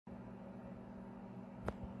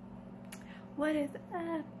What is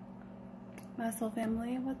up, my soul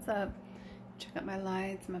family? What's up? Check out my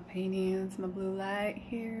lights, my paintings, my blue light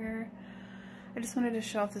here. I just wanted to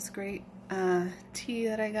show off this great tea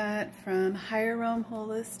that I got from Higher Realm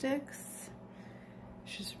Holistics.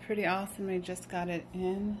 She's pretty awesome. I just got it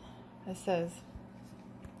in. It says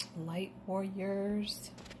Light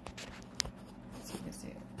Warriors. So you can see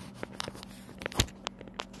it.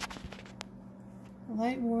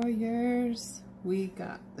 Light Warriors, we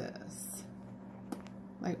got this.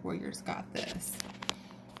 Light Warriors got this.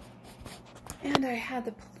 And I had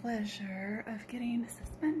the pleasure of getting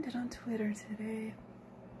suspended on Twitter today.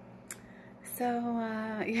 So,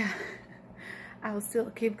 yeah, I will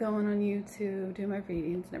still keep going on YouTube, do my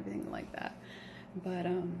readings and everything like that. But,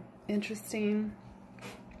 interesting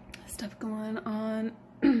stuff going on.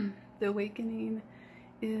 The awakening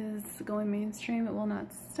is going mainstream. It will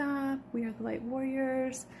not stop. We are the Light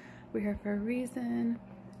Warriors. We're here for a reason.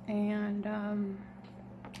 And,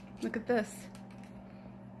 look at this.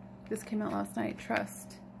 This came out last night.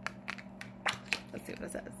 Trust. Let's see what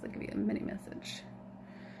it says. I'll give you a mini message.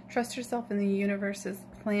 Trust yourself in the universe's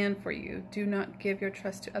plan for you. Do not give your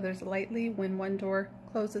trust to others lightly. When one door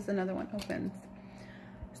closes, another one opens.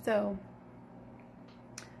 So,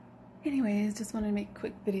 anyways, just wanted to make a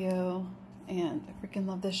quick video. And I freaking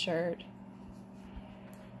love this shirt.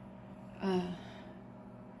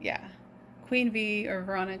 Yeah. Queen V, or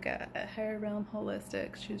Veronica at Higher Realm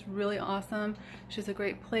Holistics. She's really awesome. She has a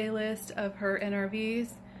great playlist of her NRVs,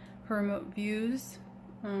 her remote views.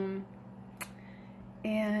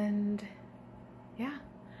 And yeah,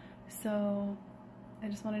 so I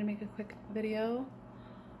just wanted to make a quick video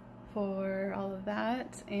for all of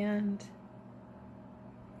that. And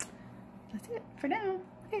that's it for now.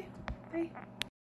 Okay, bye.